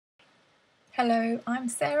Hello, I'm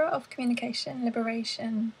Sarah of Communication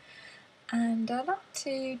Liberation, and I'd like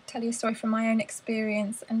to tell you a story from my own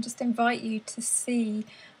experience and just invite you to see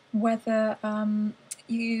whether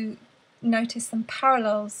you notice some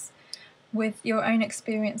parallels with your own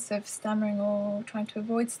experience of stammering or trying to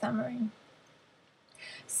avoid stammering.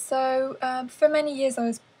 So for many years I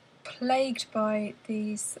was plagued by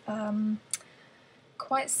these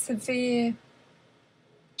quite severe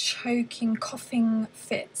choking, coughing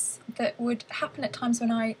fits that would happen at times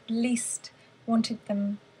when I least wanted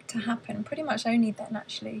them to happen, pretty much only then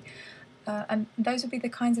actually. And those would be the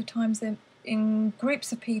kinds of times in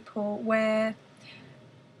groups of people where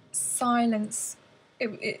silence,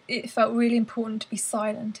 it felt really important to be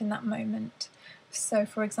silent in that moment. So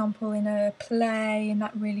for example, in a play, in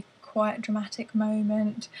that really quiet dramatic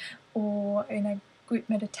moment, or in a group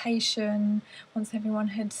meditation, once everyone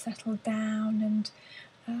had settled down, and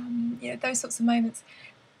those sorts of moments.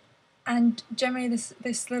 And generally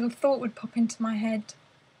this little thought would pop into my head,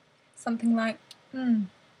 something like,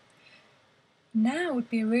 now would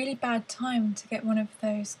be a really bad time to get one of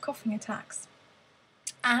those coughing attacks.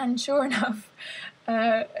 And sure enough,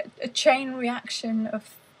 a chain reaction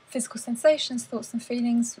of physical sensations, thoughts and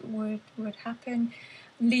feelings would happen,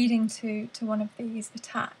 leading to one of these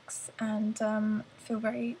attacks, and feel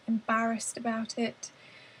very embarrassed about it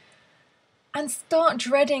and start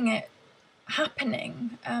dreading it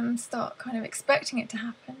happening, start kind of expecting it to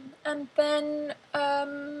happen, and then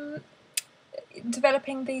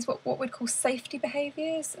developing these what we'd call safety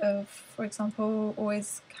behaviours of, for example,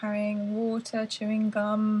 always carrying water, chewing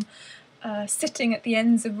gum, sitting at the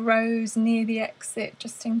ends of rows near the exit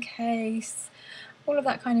just in case, all of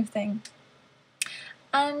that kind of thing.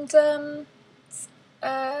 And so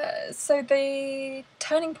the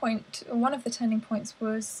turning point, or one of the turning points,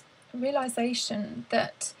 was a realisation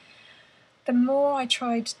that the more I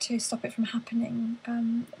tried to stop it from happening,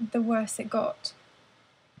 the worse it got.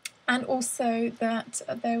 And also that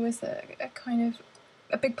there was a kind of,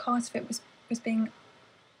 a big part of it was being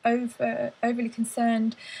overly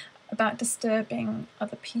concerned about disturbing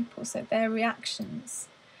other people, so their reactions.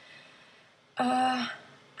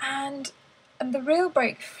 And the real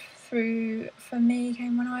breakthrough for me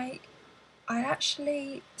came when I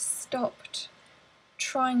actually stopped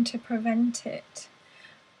trying to prevent it,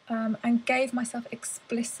 and gave myself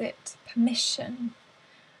explicit permission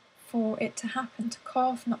for it to happen, to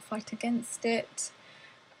cough, not fight against it.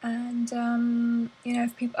 And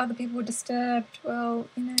if other people were disturbed, well,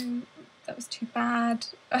 that was too bad.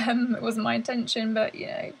 It wasn't my intention, but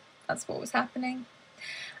that's what was happening.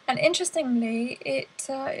 And interestingly,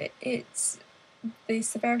 the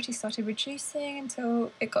severity started reducing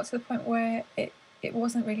until it got to the point where it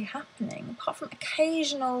wasn't really happening, apart from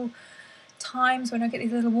occasional times when I get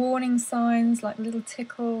these little warning signs, like a little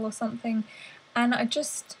tickle or something, and I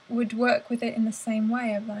just would work with it in the same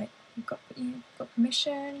way of like, you've got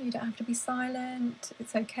permission, you don't have to be silent,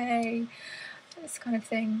 it's okay, this kind of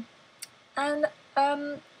thing. And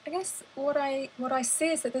I guess what I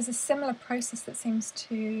see is that there's a similar process that seems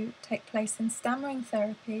to take place in stammering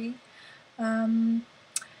therapy. Can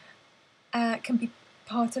be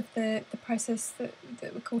part of the process that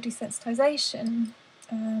we call desensitization,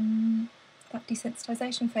 that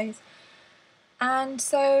desensitization phase. And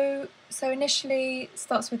so initially it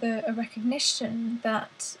starts with a recognition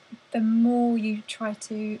that the more you try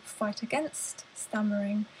to fight against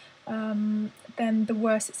stammering, then the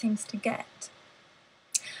worse it seems to get.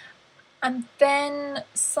 And then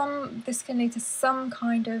this can lead to some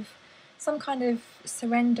kind of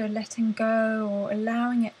surrender, letting go, or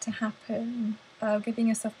allowing it to happen, giving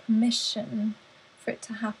yourself permission for it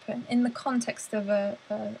to happen in the context of a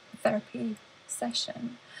therapy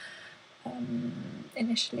session,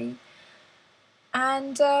 initially.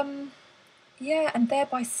 And and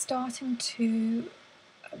thereby starting to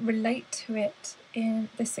relate to it, in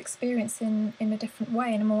this experience, in a different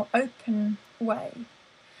way, in a more open way.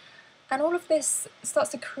 And all of this starts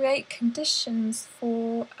to create conditions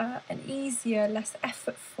for an easier, less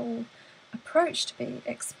effortful approach to be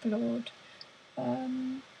explored.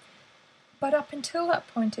 But up until that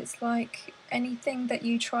point, it's like anything that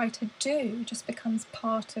you try to do just becomes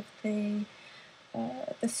part of the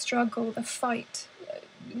struggle, the fight,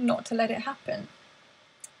 not to let it happen.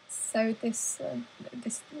 So this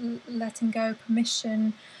letting go,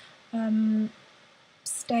 permission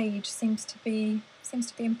stage seems to be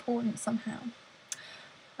important somehow.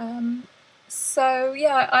 So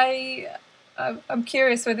yeah, I'm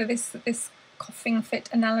curious whether this coughing fit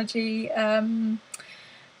analogy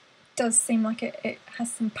does seem like it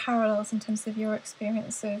has some parallels in terms of your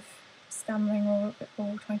experience of stammering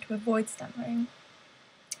or trying to avoid stammering.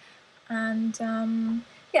 And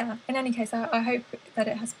yeah, in any case, I hope that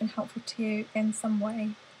it has been helpful to you in some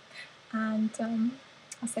way, and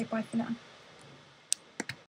I'll say bye for now.